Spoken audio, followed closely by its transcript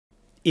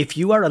If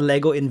you are a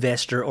Lego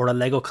investor or a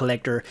Lego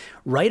collector,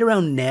 right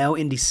around now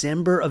in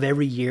December of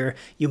every year,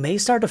 you may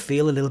start to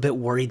feel a little bit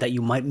worried that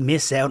you might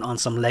miss out on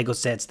some Lego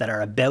sets that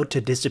are about to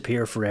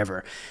disappear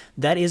forever.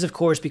 That is, of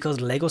course,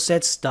 because Lego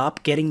sets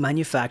stop getting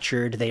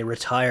manufactured, they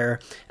retire,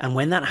 and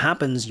when that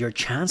happens, your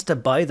chance to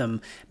buy them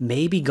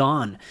may be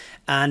gone.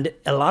 And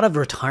a lot of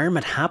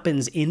retirement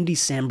happens in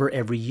December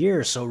every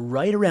year. So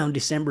right around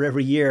December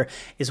every year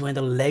is when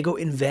the Lego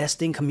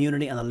investing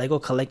community and the Lego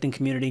collecting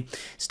community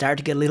start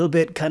to get a little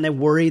bit kind of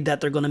worried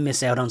that they're going to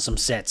miss out on some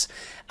sets.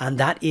 And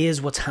that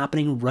is what's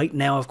happening right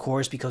now, of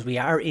course, because we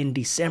are in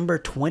December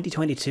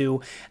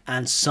 2022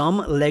 and some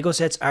Lego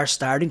sets are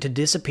starting to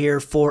disappear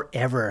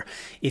forever.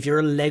 If you're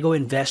a Lego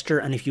investor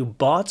and if you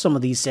bought some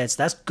of these sets,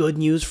 that's good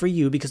news for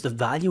you because the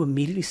value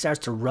immediately starts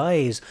to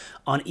rise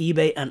on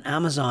eBay and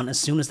Amazon as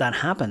soon as that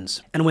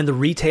happens. And when the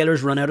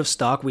retailers run out of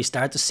stock, we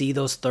start to see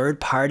those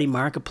third-party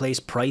marketplace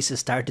prices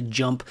start to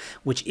jump,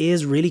 which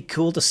is really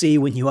cool to see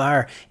when you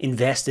are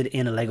invested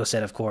in a Lego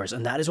set, of course.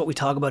 And that is what we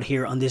talk about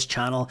here on this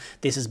channel.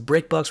 This is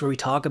BrickBucks, where we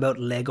talk about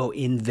Lego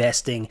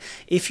investing.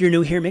 If you're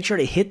new here, make sure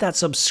to hit that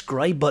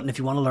subscribe button if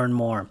you want to learn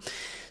more.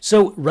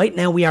 So right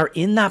now we are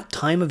in that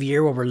time of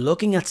year where we're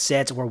looking at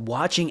sets, we're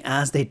watching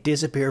as they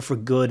disappear for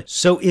good.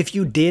 So if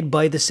you did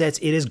buy the sets,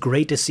 it is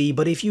great to see,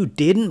 but if you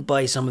didn't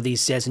buy some of these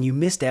sets and you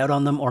missed out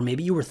on them, or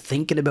maybe you were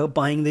thinking about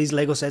buying these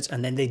Lego sets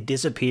and then they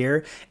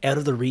disappear out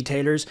of the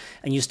retailers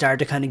and you start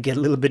to kind of get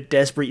a little bit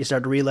desperate, you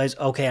start to realize,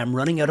 okay, I'm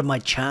running out of my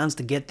chance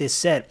to get this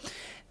set.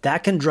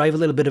 That can drive a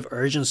little bit of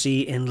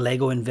urgency in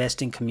Lego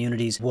investing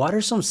communities. What are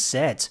some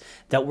sets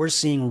that we're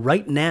seeing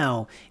right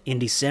now in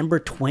December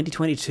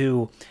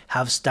 2022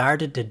 have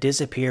started to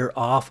disappear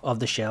off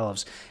of the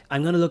shelves?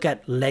 I'm going to look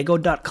at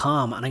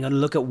lego.com and I'm going to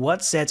look at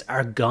what sets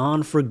are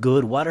gone for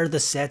good. What are the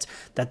sets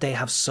that they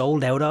have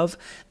sold out of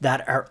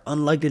that are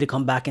unlikely to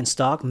come back in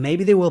stock?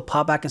 Maybe they will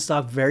pop back in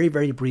stock very,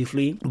 very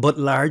briefly, but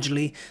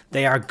largely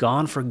they are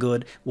gone for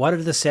good. What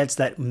are the sets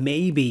that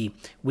maybe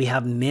we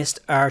have missed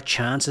our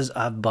chances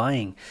of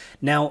buying?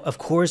 Now, of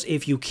course,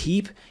 if you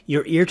keep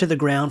your ear to the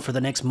ground for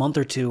the next month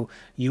or two,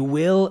 you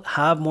will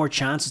have more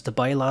chances to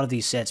buy a lot of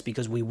these sets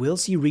because we will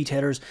see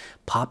retailers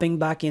popping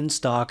back in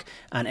stock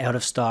and out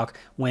of stock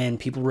when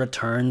people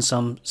return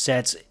some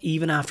sets,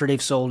 even after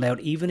they've sold out,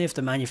 even if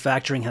the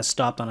manufacturing has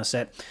stopped on a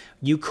set.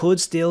 You could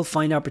still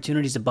find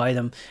opportunities to buy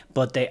them,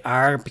 but they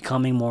are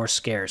becoming more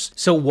scarce.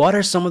 So what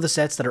are some of the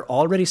sets that are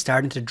already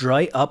starting to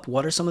dry up?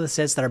 What are some of the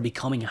sets that are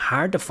becoming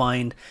hard to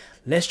find?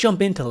 Let's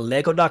jump into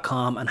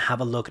lego.com and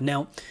have a look.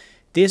 Now,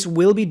 this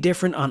will be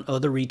different on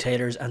other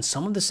retailers, and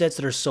some of the sets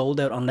that are sold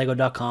out on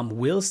lego.com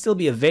will still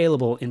be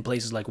available in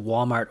places like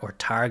Walmart or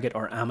Target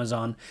or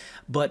Amazon,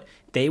 but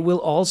they will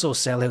also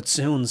sell out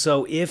soon.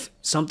 So if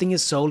something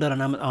is sold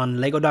out on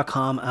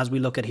lego.com, as we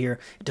look at here,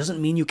 it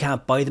doesn't mean you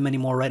can't buy them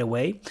anymore right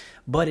away,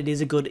 but it is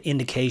a good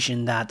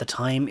indication that the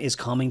time is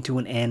coming to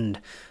an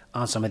end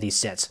on some of these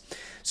sets.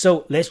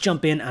 So let's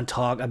jump in and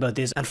talk about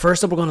this. And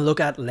first up, we're going to look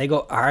at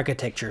Lego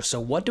architecture. So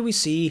what do we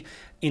see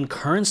in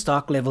current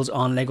stock levels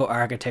on Lego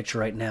architecture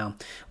right now?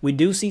 We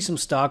do see some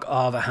stock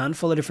of a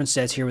handful of different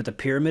sets here with the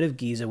Pyramid of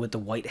Giza, with the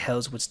White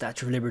House, with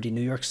Statue of Liberty,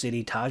 New York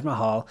City, Taj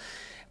Mahal,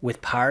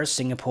 with Paris,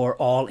 Singapore,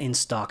 all in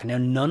stock. Now,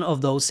 none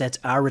of those sets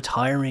are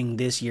retiring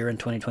this year in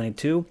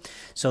 2022,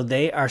 so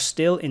they are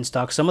still in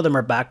stock. Some of them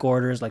are back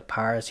orders, like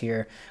Paris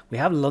here. We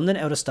have London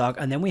out of stock,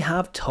 and then we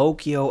have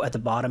Tokyo at the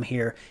bottom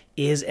here,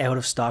 is out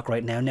of stock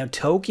right now. Now,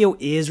 Tokyo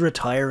is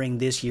retiring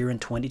this year in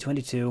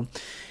 2022.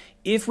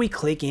 If we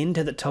click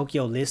into the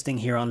Tokyo listing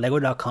here on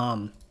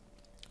lego.com,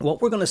 what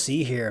we're going to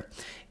see here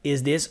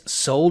is this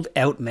sold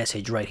out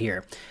message right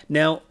here.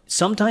 Now,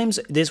 sometimes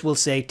this will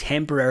say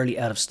temporarily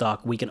out of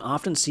stock. We can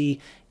often see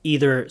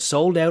either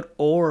sold out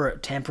or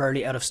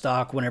temporarily out of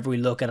stock whenever we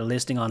look at a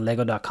listing on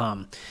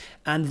lego.com.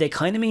 And they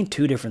kind of mean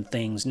two different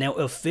things. Now,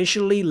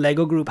 officially,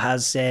 Lego Group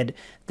has said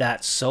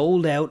that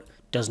sold out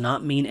does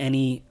not mean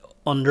any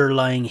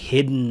underlying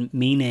hidden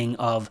meaning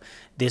of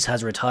this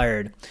has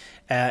retired.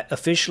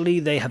 Officially,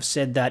 they have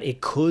said that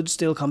it could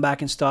still come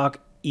back in stock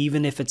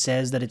even if it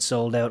says that it's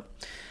sold out.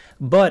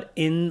 But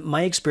in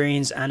my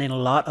experience and in a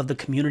lot of the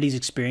community's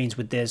experience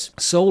with this,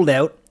 sold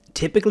out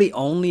typically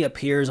only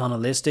appears on a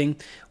listing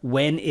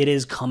when it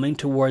is coming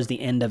towards the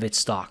end of its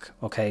stock.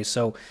 Okay,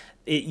 so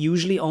it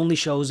usually only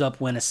shows up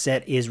when a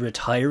set is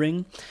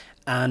retiring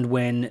and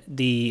when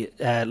the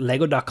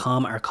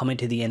lego.com are coming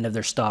to the end of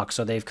their stock,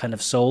 so they've kind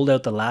of sold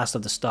out the last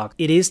of the stock.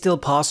 It is still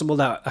possible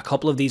that a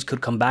couple of these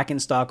could come back in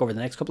stock over the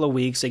next couple of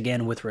weeks,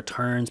 again with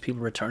returns,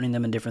 people returning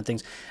them and different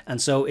things,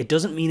 and so it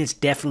doesn't mean it's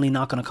definitely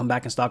not going to come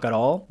back in stock at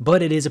all,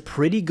 but it is a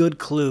pretty good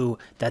clue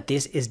that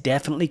this is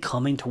definitely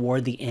coming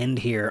toward the end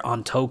here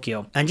on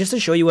Tokyo. And just to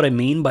show you what I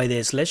mean by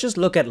this, let's just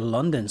look at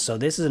London. So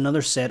this is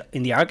another set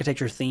in the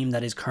architecture theme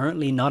that is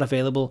currently not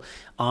available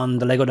on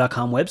the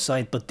lego.com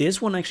website, but this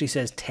one actually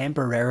says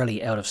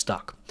temporarily out of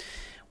stock.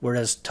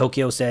 whereas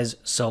Tokyo says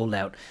sold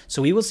out.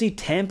 So we will see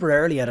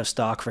temporarily out of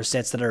stock for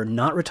sets that are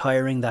not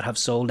retiring, that have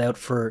sold out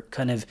for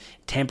kind of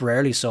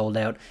temporarily sold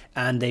out,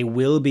 and they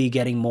will be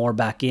getting more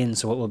back in,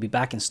 so it will be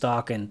back in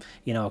stock in,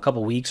 you know, a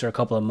couple of weeks or a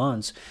couple of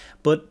months.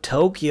 But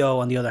Tokyo,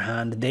 on the other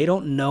hand, they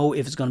don't know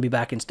if it's going to be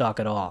back in stock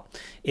at all.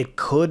 It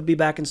could be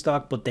back in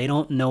stock, but they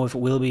don't know if it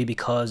will be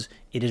because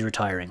it is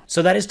retiring.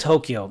 So that is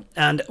Tokyo.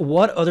 And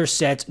what other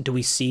sets do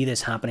we see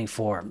this happening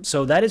for?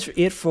 So that is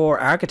it for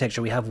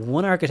architecture. We have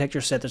one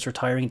architecture set that's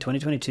retiring in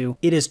 2022.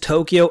 It is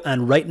Tokyo,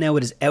 and right now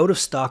it is out of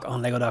stock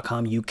on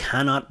lego.com. You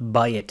cannot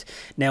buy it.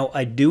 Now,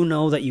 I do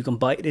know that you can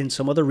buy it in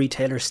some other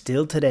retailers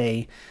still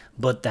today,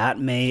 but that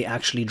may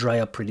actually dry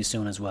up pretty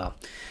soon as well.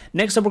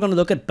 Next up, we're going to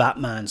look at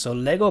Batman. So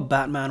Lego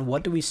Batman,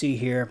 what do we see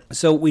here?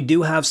 So we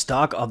do have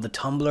stock of the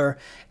Tumbler.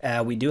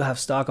 We do have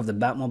stock of the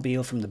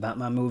Batmobile from the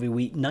Batman movie.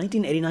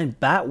 1989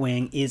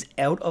 Batwing is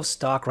out of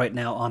stock right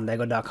now on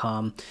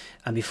lego.com.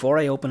 And before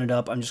I open it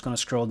up, I'm just going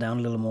to scroll down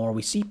a little more.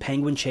 We see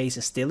Penguin Chase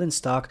is still in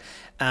stock,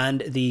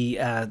 and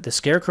the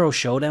Scarecrow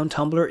Showdown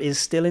Tumbler is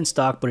still in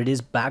stock, but it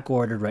is back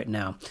ordered right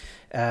now.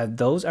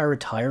 Those are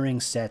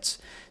retiring sets.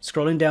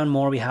 Scrolling down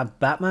more, we have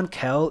Batman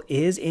Cowl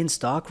is in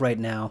stock right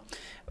now.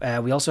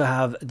 We also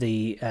have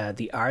the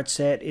art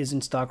set is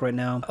in stock right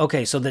now.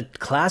 Okay, so the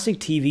classic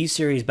TV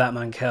series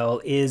Batman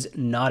Cowl is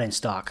not in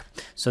stock.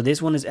 So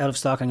this one is out of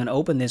stock. I'm going to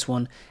open this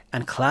one,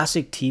 and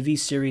classic TV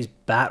series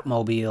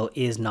Batmobile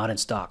is not in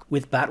stock.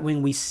 With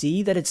Batwing, we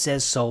see that it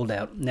says sold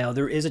out. Now,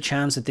 there is a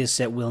chance that this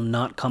set will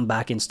not come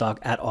back in stock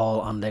at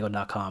all on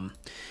lego.com.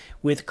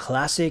 With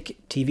classic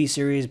TV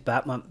series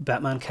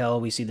Batman Cowl,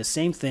 we see the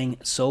same thing,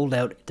 sold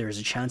out. There is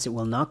a chance it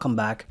will not come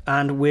back.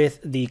 And with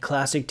the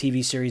classic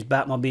TV series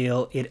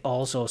Batmobile, it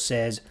also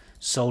says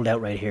sold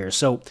out right here.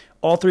 So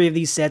all three of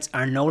these sets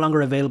are no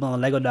longer available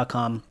on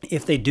lego.com.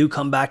 If they do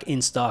come back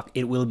in stock,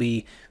 it will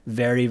be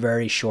very,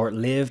 very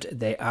short-lived.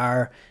 They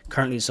are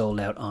currently sold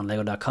out on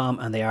lego.com,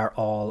 and they are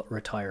all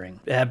retiring.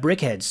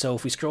 Brickheads. So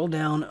if we scroll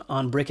down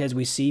on Brickheads,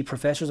 we see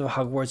Professors of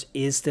Hogwarts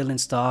is still in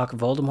stock.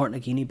 Voldemort,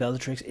 Nagini,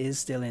 Bellatrix is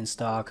still in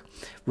stock.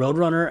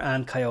 Roadrunner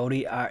and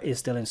Coyote is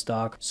still in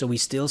stock. So we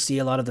still see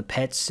a lot of the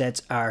pet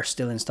sets are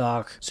still in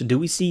stock. So do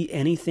we see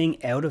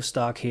anything out of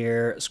stock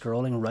here?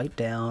 Scrolling right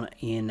down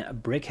in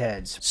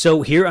Brickheads.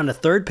 So here on the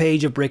third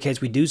page of Brickheads,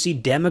 we do see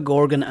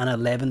Demogorgon and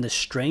 11, the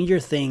Stranger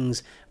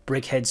Things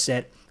Brickhead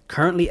set,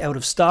 currently out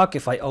of stock.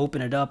 If I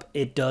open it up,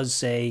 it does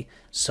say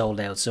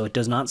sold out. So it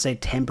does not say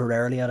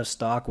temporarily out of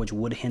stock, which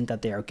would hint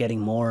that they are getting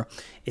more.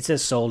 It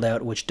says sold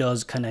out, which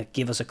does kind of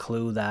give us a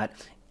clue that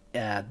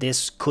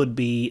this could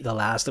be the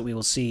last that we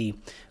will see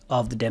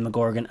of the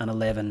Demogorgon and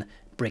 11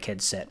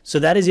 Brickhead set. So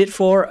that is it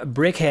for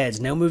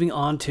Brickheads. Now moving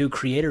on to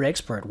Creator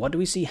Expert. What do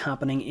we see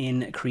happening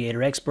in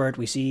Creator Expert?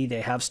 We see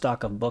they have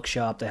stock of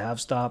Bookshop. They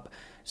have stock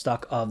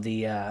of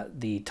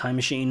the Time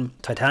Machine,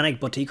 Titanic,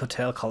 Boutique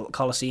Hotel,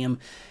 Coliseum,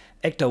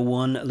 Ecto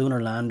 1,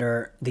 Lunar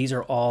Lander. These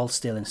are all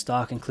still in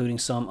stock, including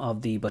some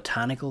of the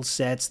botanical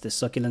sets. The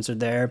succulents are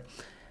there.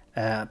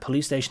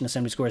 Police Station,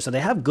 Assembly Square. So they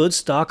have good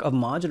stock of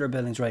modular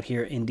buildings right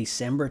here in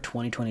December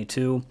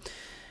 2022.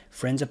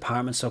 Friends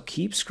Apartments. So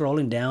keep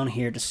scrolling down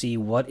here to see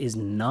what is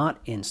not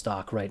in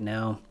stock right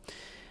now.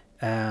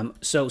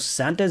 So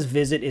Santa's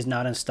Visit is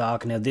not in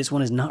stock. Now this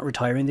one is not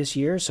retiring this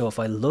year. So if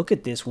I look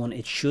at this one,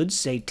 it should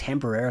say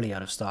temporarily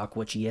out of stock,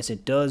 which yes,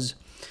 it does.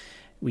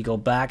 We go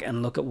back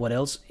and look at what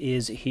else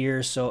is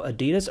here. So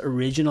Adidas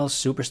Original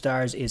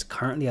Superstars is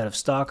currently out of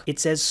stock. It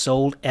says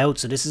sold out.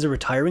 So this is a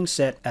retiring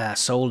set,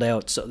 sold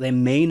out. So they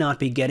may not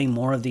be getting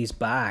more of these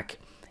back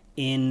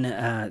in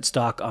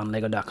stock on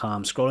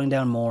lego.com. Scrolling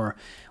down more,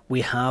 we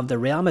have the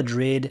Real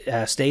Madrid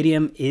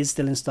Stadium is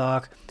still in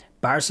stock.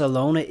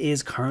 Barcelona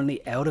is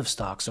currently out of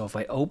stock. So if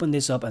I open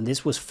this up, and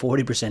this was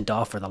 40%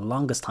 off for the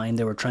longest time,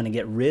 they were trying to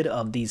get rid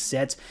of these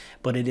sets,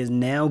 but it is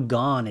now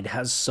gone. It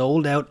has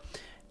sold out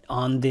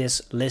on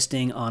this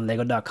listing on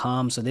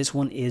lego.com. So this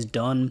one is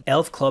done.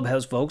 Elf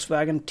Clubhouse,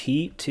 Volkswagen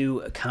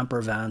T2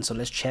 camper van. So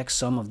let's check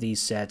some of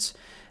these sets.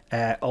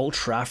 Old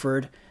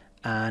Trafford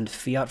and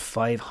Fiat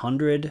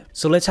 500.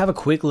 So let's have a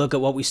quick look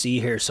at what we see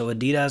here. So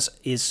Adidas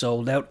is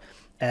sold out.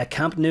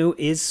 Camp Nou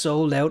is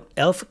sold out.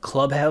 Elf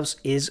Clubhouse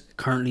is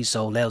currently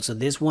sold out. So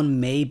this one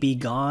may be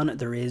gone.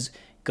 There is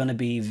going to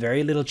be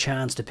very little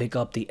chance to pick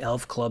up the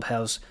Elf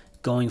Clubhouse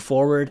going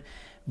forward.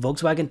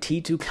 Volkswagen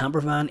T2 camper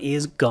van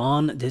is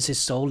gone. This is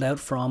sold out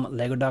from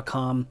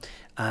lego.com,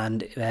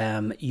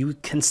 and you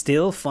can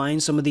still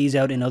find some of these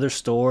out in other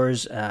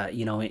stores,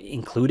 you know,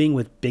 including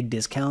with big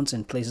discounts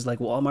in places like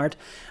Walmart,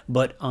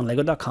 but on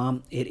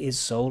lego.com it is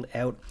sold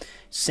out.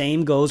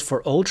 Same goes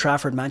for Old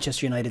Trafford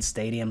Manchester United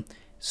Stadium,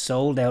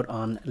 sold out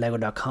on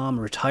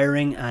lego.com,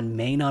 retiring and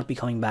may not be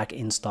coming back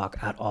in stock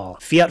at all.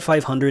 Fiat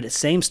 500,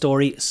 same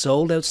story,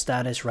 sold out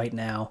status right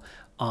now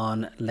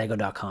on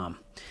lego.com.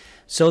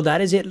 So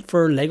that is it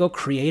for Lego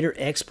Creator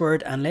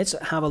Expert, and let's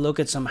have a look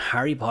at some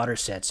Harry Potter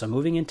sets. So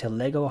moving into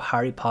Lego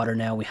Harry Potter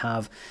now, we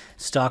have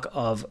stock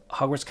of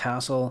Hogwarts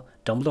Castle,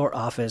 Dumbledore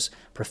Office,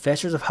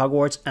 Professors of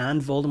Hogwarts,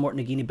 and Voldemort,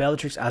 Nagini,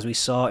 Bellatrix. As we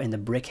saw in the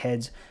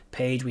Brickheads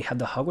page, we have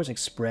the Hogwarts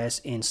Express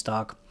in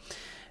stock.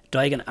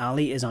 Diagon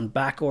Alley is on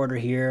back order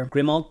here.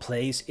 Grimmauld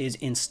Place is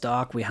in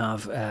stock. We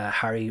have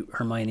Harry,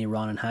 Hermione,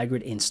 Ron and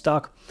Hagrid in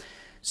stock.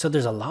 So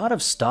there's a lot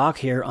of stock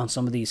here on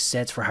some of these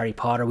sets for Harry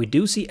Potter. We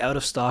do see out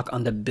of stock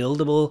on the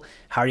buildable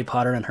Harry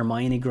Potter and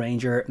Hermione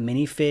Granger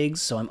minifigs,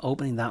 so I'm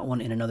opening that one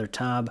in another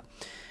tab.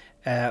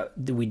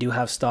 We do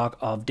have stock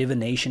of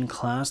Divination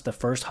class, the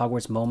first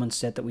Hogwarts Moments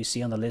set that we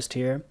see on the list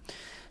here.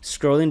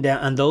 Scrolling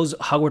down, and those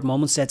Hogwarts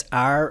Moments sets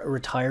are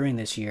retiring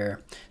this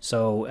year,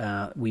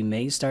 so we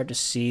may start to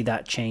see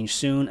that change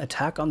soon.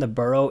 Attack on the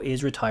Burrow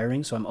is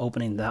retiring, so I'm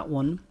opening that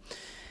one.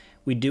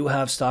 We do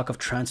have stock of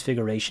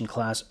Transfiguration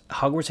class.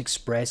 Hogwarts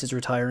Express is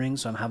retiring,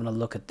 so I'm having a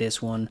look at this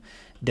one.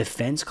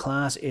 Defense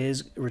class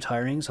is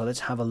retiring, so let's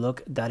have a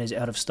look. That is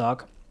out of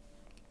stock.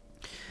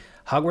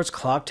 Hogwarts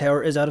Clock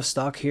Tower is out of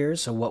stock here,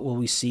 so what will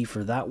we see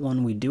for that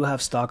one? We do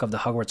have stock of the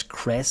Hogwarts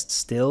Crest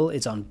still.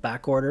 It's on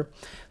back order.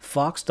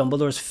 Fox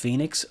Dumbledore's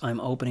Phoenix, I'm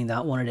opening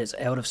that one. It is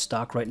out of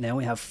stock right now.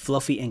 We have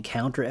Fluffy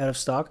Encounter out of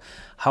stock.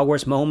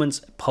 Hogwarts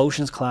Moments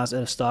Potions class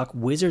out of stock.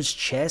 Wizard's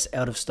Chess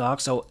out of stock.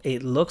 So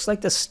it looks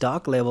like the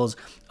stock levels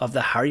of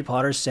the Harry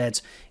Potter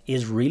sets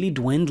is really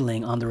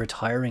dwindling on the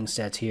retiring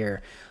sets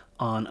here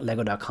on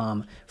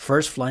lego.com.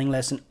 First Flying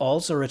Lesson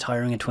also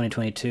retiring in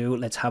 2022.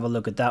 Let's have a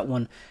look at that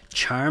one.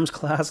 Charms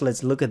class,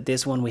 let's look at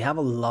this one. We have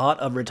a lot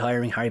of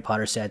retiring Harry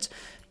Potter sets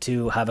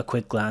to have a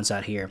quick glance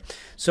at here.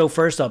 So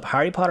first up,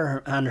 Harry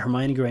Potter and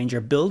Hermione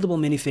Granger buildable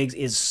minifigs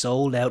is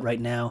sold out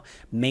right now,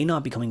 may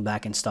not be coming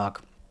back in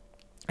stock.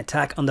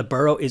 Attack on the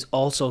Burrow is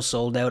also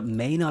sold out,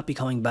 may not be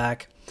coming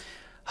back.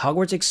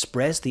 Hogwarts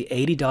Express, the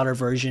 $80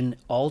 version,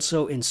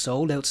 also in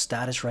sold out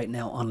status right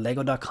now on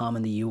lego.com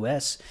in the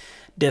US.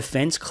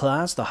 Defense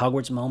class, the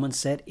Hogwarts Moments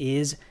set,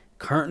 is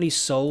currently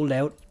sold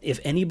out. If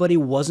anybody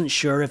wasn't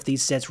sure if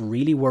these sets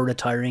really were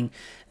retiring,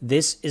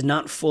 this is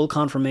not full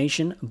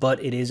confirmation,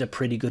 but it is a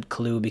pretty good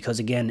clue, because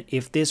again,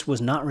 if this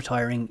was not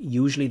retiring,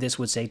 usually this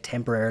would say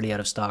temporarily out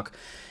of stock.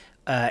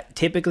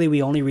 Typically,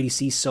 we only really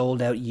see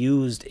sold out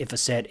used if a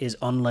set is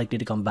unlikely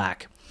to come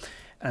back.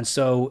 And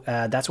so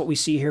that's what we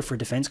see here for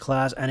Defense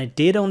class, and it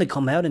did only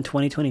come out in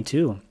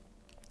 2022.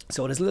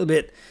 So it is a little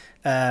bit,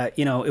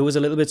 it was a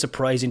little bit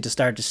surprising to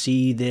start to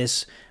see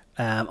this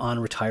on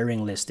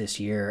retiring list this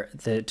year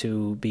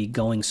to be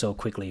going so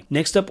quickly.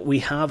 Next up, we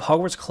have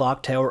Hogwarts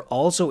Clock Tower,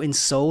 also in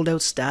sold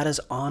out status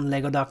on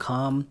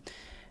lego.com.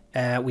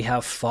 We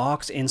have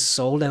Fox in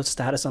sold out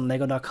status on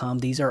lego.com.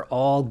 These are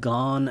all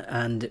gone,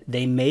 and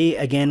they may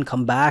again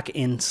come back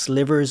in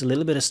slivers, a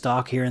little bit of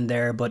stock here and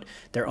there, but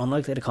they're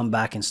unlikely to come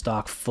back in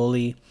stock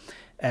fully.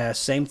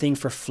 Same thing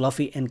for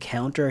Fluffy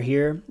Encounter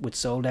here with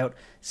sold out.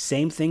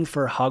 Same thing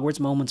for Hogwarts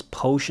Moments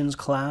Potions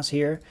class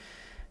here.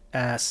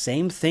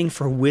 Same thing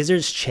for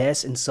Wizard's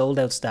Chess in sold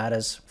out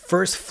status.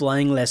 First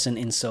Flying Lesson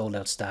in sold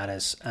out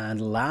status. And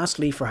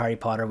lastly for Harry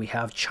Potter, we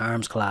have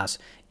Charms class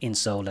in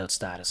sold out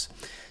status.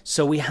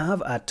 So we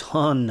have a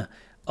ton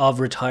of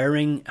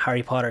retiring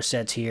Harry Potter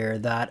sets here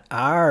that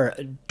are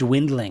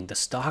dwindling. The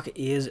stock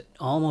is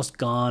almost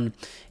gone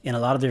in a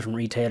lot of different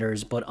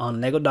retailers, but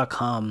on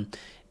lego.com,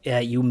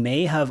 you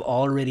may have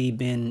already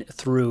been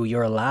through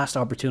your last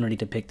opportunity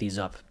to pick these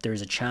up.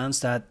 There's a chance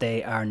that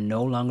they are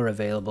no longer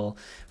available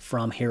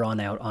from here on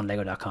out on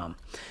lego.com.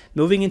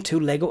 Moving into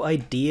Lego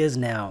Ideas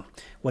now.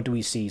 What do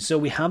we see? So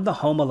we have the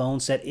Home Alone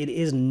set. It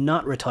is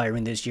not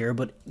retiring this year,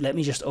 but let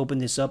me just open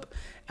this up.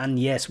 And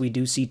yes, we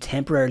do see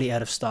temporarily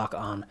out of stock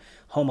on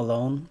Home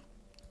Alone.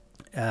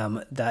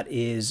 That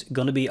is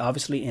going to be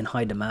obviously in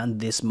high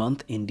demand this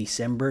month in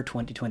December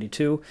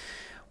 2022.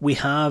 We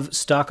have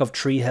stock of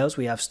Treehouse,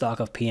 we have stock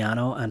of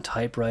Piano and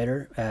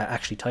Typewriter,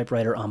 actually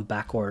Typewriter on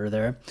back order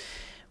there.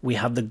 We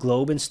have the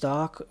Globe in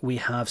stock, we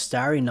have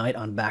Starry Night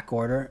on back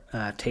order,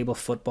 Table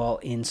Football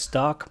in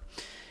stock.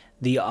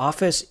 The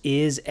Office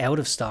is out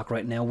of stock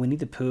right now, Winnie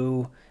the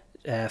Pooh,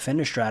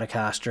 Fender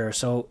Stratocaster,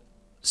 so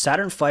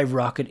Saturn V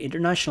rocket,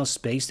 International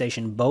Space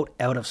Station, both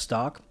out of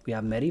stock. We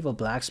have Medieval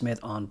Blacksmith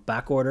on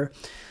back order.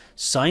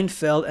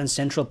 Seinfeld and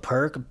Central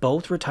Perk,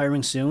 both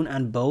retiring soon,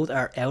 and both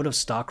are out of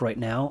stock right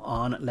now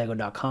on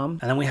lego.com.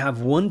 And then we have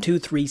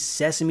 123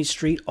 Sesame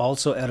Street,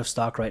 also out of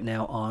stock right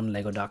now on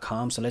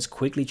lego.com. So let's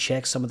quickly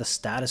check some of the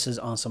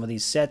statuses on some of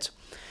these sets.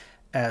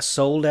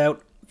 Sold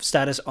out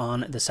status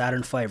on the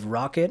Saturn V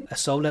rocket, a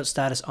sold out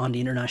status on the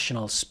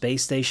International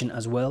Space Station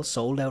as well,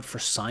 sold out for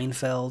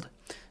Seinfeld,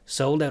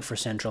 sold out for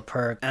Central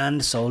Perk,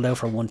 and sold out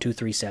for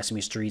 123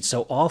 Sesame Street.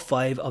 So all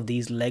 5 of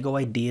these Lego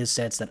Ideas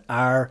sets that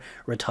are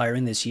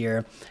retiring this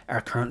year are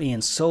currently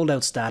in sold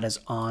out status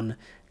on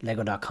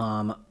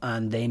lego.com,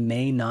 and they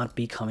may not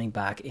be coming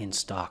back in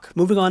stock.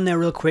 Moving on now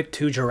real quick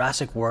to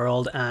Jurassic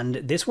World, and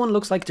this one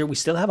looks like we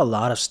still have a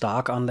lot of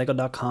stock on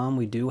lego.com.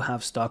 We do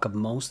have stock of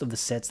most of the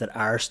sets that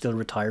are still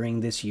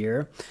retiring this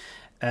year.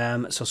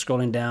 So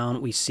scrolling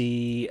down, we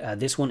see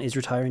this one is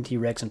retiring.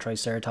 T-Rex and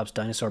Triceratops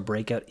Dinosaur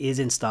Breakout is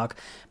in stock.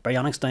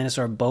 Baryonyx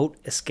Dinosaur Boat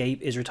Escape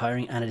is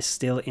retiring and it is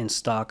still in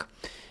stock.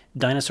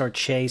 Dinosaur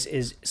Chase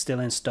is still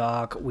in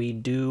stock. We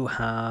do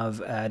have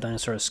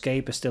Dinosaur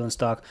Escape is still in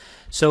stock.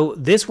 So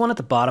this one at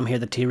the bottom here,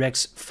 the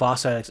T-Rex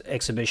Fossil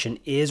Exhibition,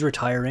 is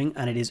retiring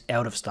and it is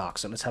out of stock.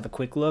 So let's have a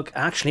quick look.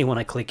 Actually, when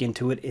I click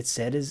into it, it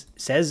says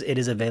it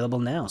is available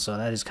now. So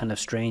that is kind of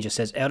strange. It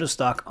says out of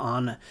stock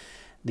on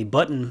the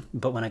button,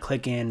 but when I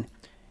click in,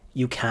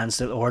 you can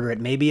still order it.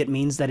 Maybe it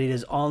means that it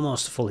is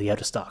almost fully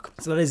out of stock.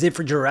 So that is it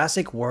for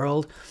Jurassic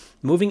World.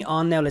 Moving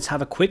on now, let's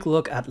have a quick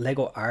look at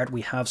Lego art. We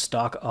have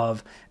stock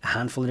of a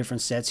handful of different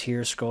sets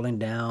here. Scrolling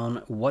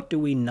down, what do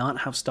we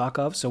not have stock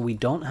of? So we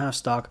don't have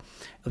stock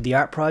of the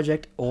Art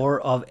Project or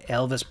of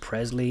Elvis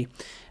Presley.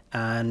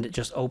 And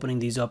just opening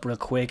these up real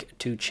quick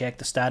to check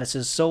the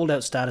statuses. Sold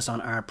out status on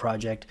Art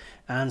Project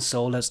and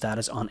sold out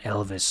status on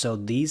Elvis. So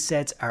these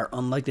sets are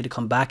unlikely to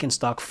come back in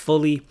stock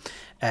fully.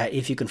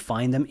 If you can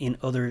find them in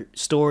other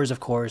stores, of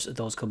course,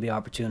 those could be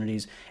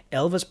opportunities.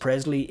 Elvis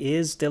Presley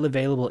is still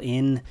available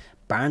in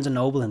Barnes &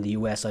 Noble in the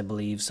US, I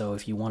believe. So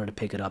if you wanted to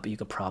pick it up, you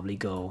could probably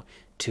go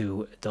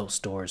to those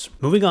stores.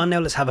 Moving on now,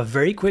 let's have a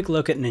very quick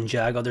look at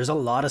Ninjago. There's a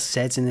lot of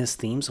sets in this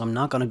theme, so I'm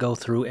not going to go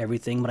through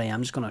everything, but I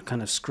am just going to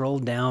kind of scroll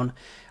down.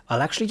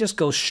 I'll actually just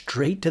go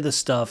straight to the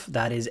stuff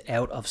that is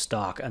out of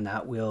stock, and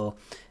that will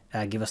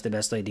give us the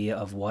best idea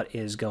of what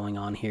is going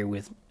on here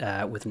with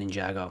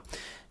Ninjago.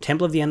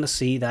 Temple of the Endless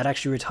Sea, that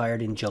actually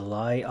retired in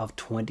July of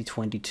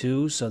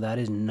 2022, so that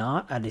is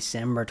not a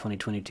December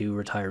 2022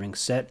 retiring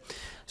set.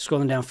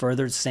 Scrolling down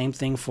further, same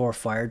thing for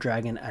Fire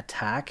Dragon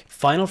Attack.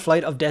 Final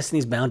Flight of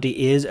Destiny's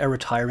Bounty is a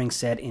retiring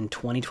set in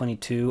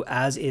 2022,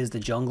 as is the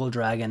Jungle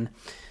Dragon.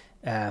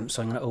 So I'm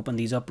going to open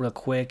these up real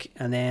quick,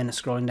 and then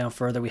scrolling down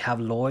further, we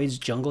have Lloyd's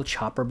Jungle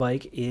Chopper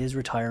Bike is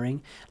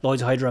retiring.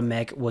 Lloyd's Hydra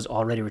Mech was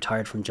already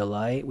retired from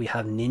July. We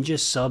have Ninja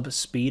Sub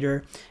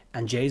Speeder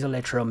and Jay's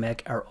Electro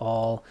Mech are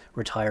all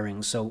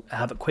retiring. So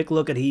have a quick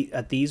look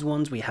at these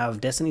ones. We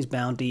have Destiny's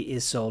Bounty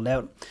is sold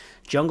out.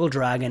 Jungle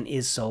Dragon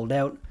is sold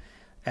out.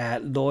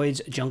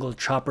 Lloyd's Jungle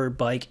Chopper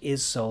Bike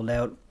is sold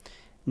out.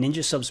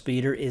 Ninja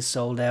Subspeeder is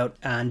sold out,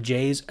 and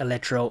Jay's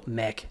Electro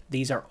Mech.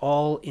 These are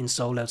all in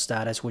sold out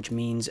status, which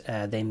means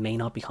they may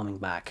not be coming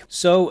back.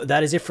 So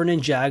that is it for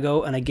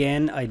Ninjago, and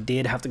again, I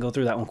did have to go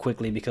through that one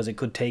quickly because it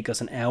could take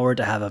us an hour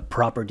to have a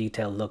proper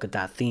detailed look at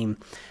that theme.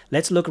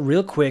 Let's look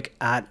real quick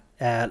at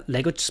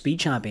Lego Speed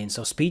Champions.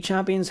 So Speed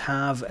Champions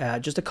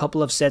have just a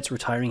couple of sets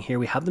retiring here.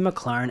 We have the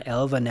McLaren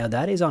Elva. Now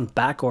that is on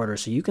back order,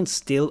 so you can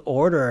still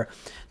order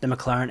the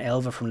McLaren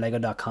Elva from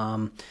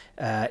lego.com.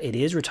 It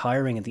is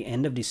retiring at the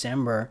end of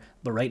December,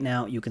 but right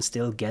now you can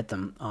still get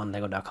them on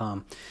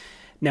lego.com.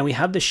 Now we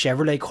have the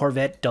Chevrolet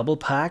Corvette double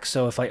pack.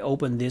 So if I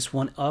open this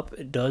one up,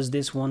 does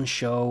this one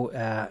show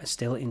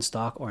still in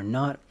stock or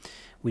not?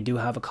 We do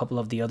have a couple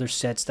of the other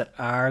sets that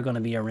are going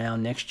to be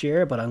around next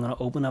year, but I'm going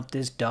to open up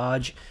this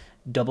Dodge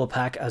double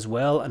pack as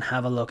well and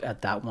have a look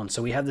at that one.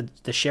 So we have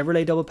the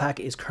Chevrolet double pack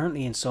is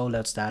currently in sold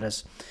out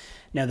status.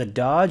 Now the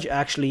Dodge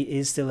actually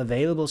is still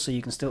available, so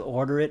you can still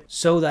order it.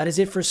 So that is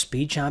it for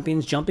Speed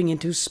Champions. Jumping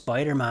into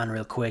Spider-Man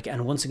real quick,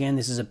 and once again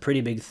this is a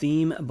pretty big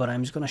theme, but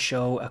I'm just going to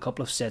show a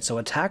couple of sets. So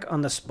Attack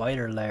on the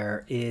Spider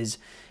Lair is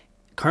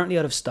currently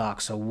out of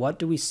stock. So what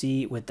do we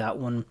see with that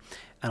one?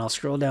 And I'll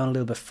scroll down a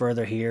little bit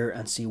further here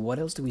and see what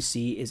else do we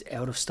see is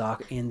out of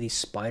stock in the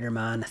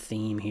Spider-Man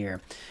theme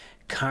here.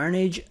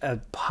 Carnage, a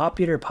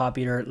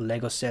popular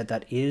Lego set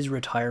that is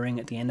retiring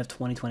at the end of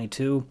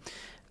 2022,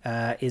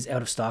 is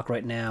out of stock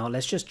right now.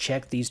 Let's just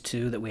check these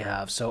two that we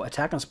have. So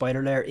Attack on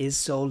Spider Lair is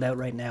sold out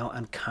right now,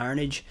 and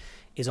Carnage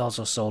is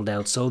also sold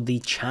out. So the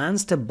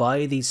chance to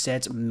buy these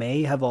sets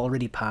may have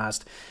already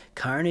passed.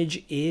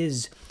 Carnage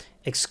is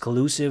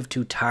exclusive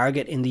to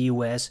Target in the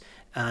US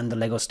and the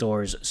Lego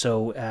stores.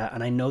 So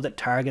and I know that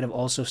Target have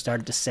also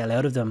started to sell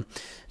out of them.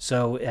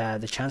 So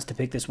the chance to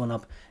pick this one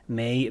up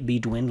may be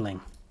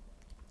dwindling.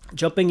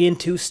 Jumping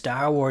into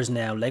Star Wars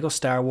now, Lego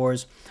Star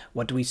Wars,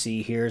 what do we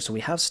see here? So we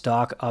have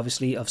stock,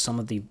 obviously, of some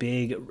of the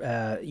big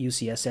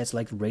UCS sets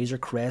like Razor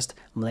Crest,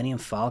 Millennium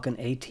Falcon,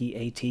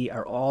 AT-AT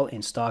are all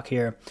in stock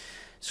here.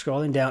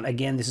 Scrolling down,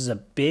 again, this is a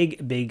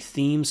big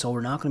theme, so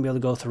we're not going to be able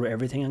to go through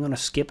everything. I'm going to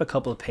skip a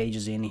couple of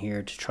pages in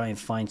here to try and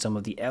find some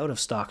of the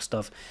out-of-stock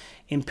stuff.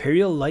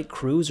 Imperial Light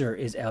Cruiser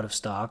is out of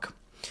stock.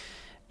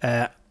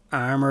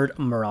 Armored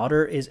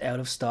Marauder is out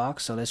of stock,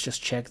 so let's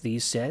just check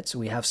these sets.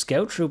 We have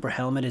Scout Trooper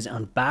Helmet is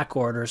on back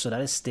order, so that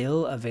is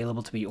still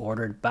available to be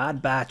ordered.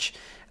 Bad Batch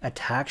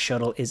Attack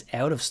Shuttle is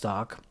out of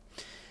stock.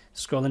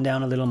 Scrolling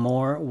down a little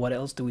more, what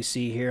else do we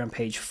see here on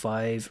page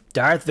 5?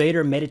 Darth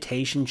Vader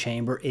Meditation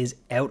Chamber is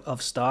out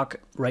of stock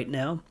right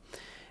now.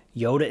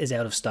 Yoda is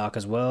out of stock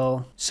as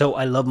well. So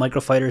I Love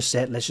Microfighter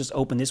set. Let's just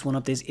open this one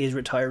up. This is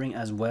retiring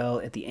as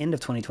well at the end of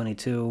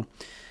 2022.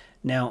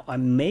 Now, I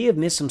may have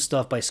missed some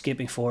stuff by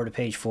skipping forward to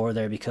page 4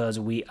 there because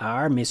we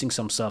are missing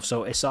some stuff.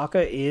 So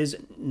Ahsoka is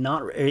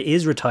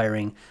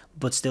retiring,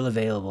 but still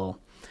available.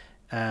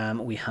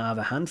 We have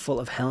a handful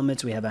of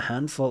helmets. We have a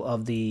handful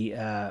of the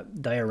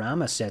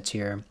diorama sets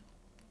here.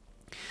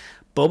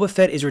 Boba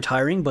Fett is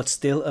retiring, but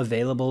still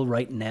available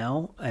right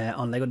now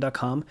on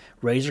Lego.com.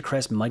 Razor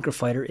Crest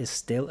Microfighter is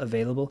still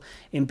available.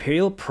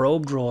 Imperial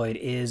Probe Droid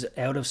is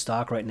out of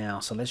stock right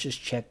now, so let's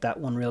just check that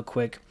one real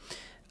quick.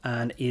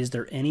 And is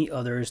there any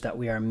others that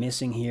we are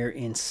missing here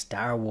in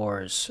Star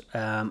Wars?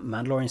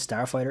 Mandalorian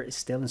Starfighter is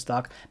still in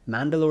stock.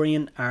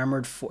 Mandalorian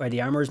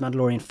the Armor's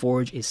Mandalorian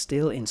Forge is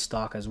still in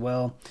stock as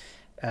well.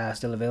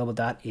 Still available.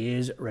 That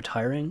is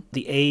retiring.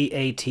 The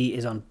AAT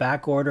is on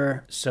back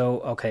order. So,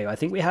 okay, I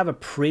think we have a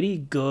pretty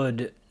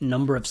good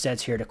number of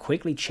sets here to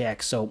quickly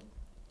check. So,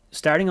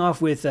 starting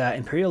off with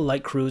Imperial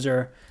Light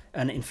Cruiser,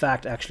 and in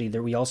fact, actually,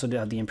 we also do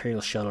have the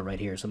Imperial Shuttle right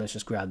here. So, let's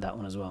just grab that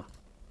one as well.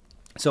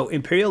 So,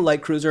 Imperial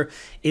Light Cruiser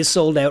is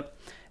sold out.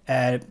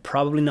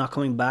 Probably not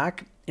coming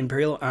back.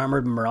 Imperial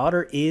Armored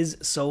Marauder is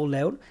sold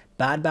out.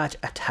 Bad Batch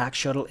Attack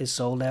Shuttle is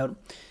sold out.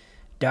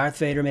 Darth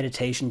Vader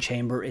Meditation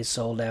Chamber is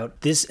sold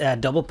out. This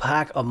double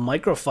pack of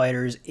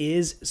microfighters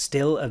is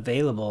still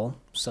available,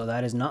 so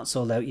that is not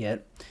sold out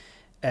yet.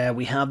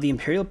 We have the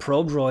Imperial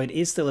Probe Droid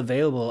is still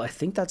available. I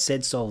think that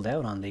said sold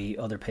out on the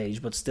other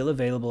page, but still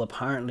available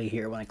apparently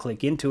here when I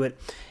click into it.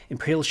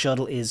 Imperial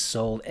Shuttle is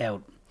sold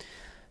out.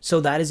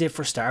 So that is it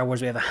for Star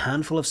Wars. We have a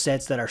handful of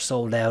sets that are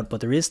sold out, but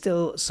there is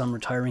still some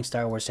retiring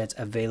Star Wars sets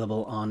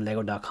available on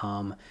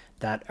Lego.com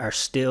that are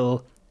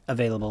still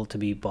available to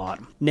be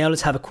bought. Now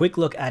let's have a quick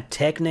look at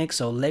Technic.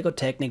 So Lego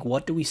Technic,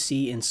 what do we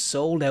see in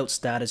sold out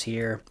status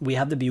here? We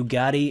have the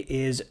Bugatti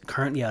is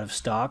currently out of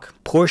stock.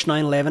 Porsche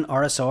 911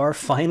 RSR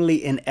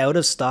finally in out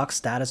of stock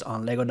status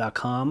on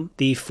Lego.com.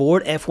 The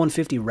Ford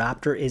F-150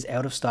 Raptor is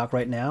out of stock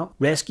right now.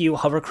 Rescue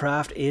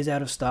Hovercraft is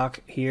out of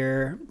stock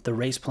here. The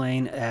race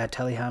plane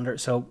telehandler.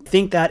 So I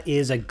think that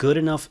is a good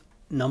enough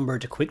number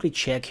to quickly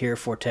check here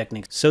for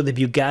Technic. So the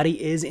Bugatti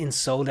is in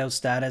sold out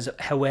status.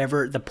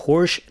 However, the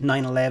Porsche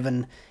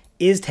 911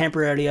 is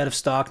temporarily out of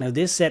stock. Now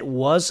this set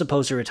was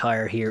supposed to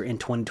retire here in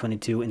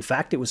 2022. In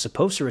fact, it was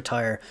supposed to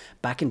retire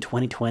back in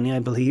 2020, I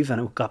believe,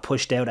 and it got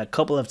pushed out a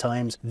couple of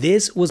times.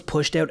 This was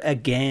pushed out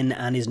again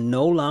and is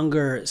no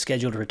longer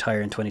scheduled to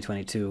retire in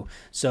 2022.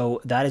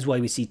 So that is why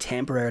we see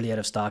temporarily out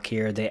of stock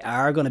here. They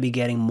are going to be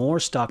getting more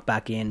stock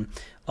back in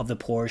of the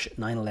Porsche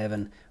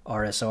 911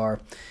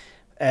 RSR.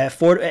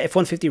 Ford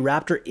F-150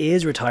 Raptor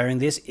is retiring.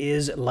 This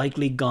is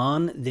likely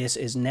gone. This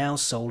is now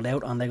sold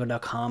out on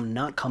Lego.com,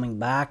 not coming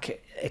back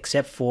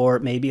except for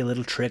maybe a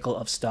little trickle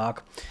of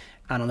stock.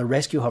 And on the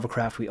Rescue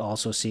Hovercraft, we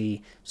also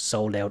see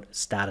sold out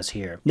status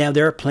here. Now,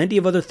 there are plenty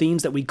of other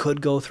themes that we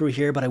could go through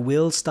here, but I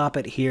will stop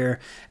it here.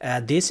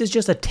 This is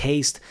just a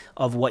taste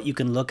of what you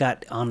can look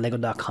at on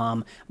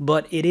Lego.com,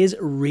 but it is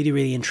really,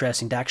 really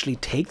interesting to actually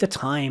take the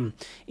time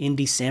in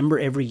December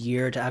every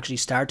year to actually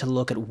start to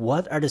look at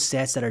what are the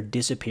sets that are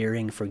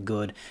disappearing for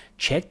good.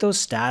 Check those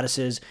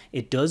statuses.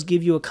 It does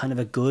give you a kind of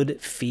a good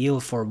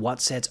feel for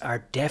what sets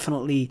are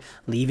definitely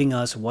leaving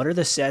us. What are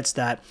the sets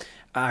that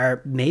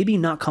are maybe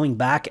not coming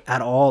back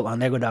at all on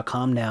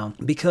Lego.com now?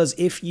 Because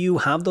if you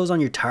have those on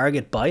your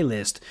target buy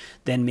list,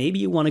 then maybe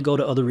you want to go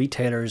to other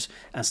retailers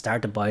and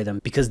start to buy them,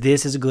 because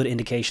this is a good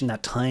indication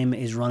that time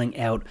is running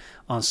out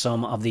on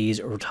some of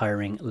these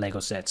retiring Lego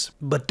sets.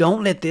 But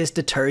don't let this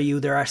deter you.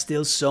 There are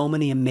still so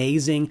many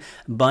amazing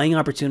buying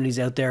opportunities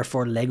out there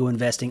for Lego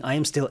investing. I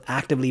am still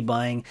actively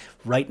buying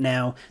right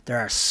now. There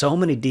are so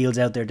many deals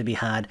out there to be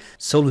had.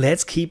 So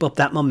let's keep up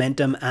that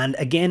momentum. And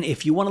again,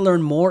 if you want to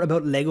learn more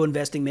about Lego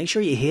investing, make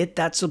sure you hit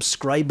that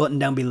subscribe button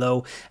down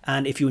below.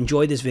 And if you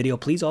enjoyed this video,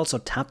 please also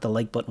tap the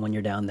like button when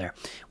you're down there.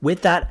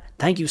 With that,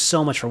 thank you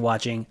so much for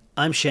watching.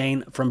 I'm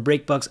Shane from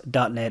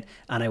BreakBucks.net,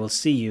 and I will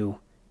see you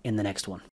in the next one.